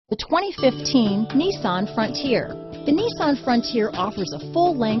The 2015 Nissan Frontier. The Nissan Frontier offers a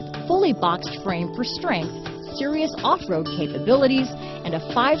full-length, fully boxed frame for strength, serious off-road capabilities, and a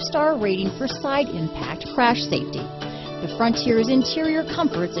 5-star rating for side impact crash safety. The Frontier's interior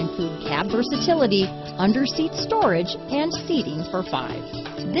comforts include cab versatility, under-seat storage, and seating for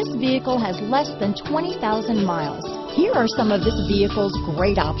 5. This vehicle has less than 20,000 miles. Here are some of this vehicle's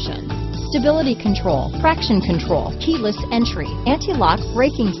great options: stability control, traction control, keyless entry, anti-lock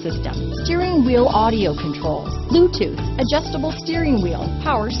braking system, steering wheel audio controls, Bluetooth, adjustable steering wheel,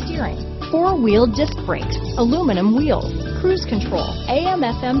 power steering, 4-wheel disc brakes, aluminum wheels, cruise control,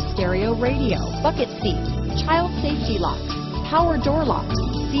 AM/FM stereo radio, bucket seats, child safety locks, power door locks,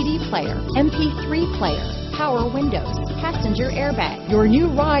 CD player, MP3 player, power windows, passenger airbag. Your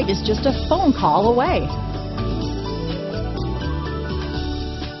new ride is just a phone call away.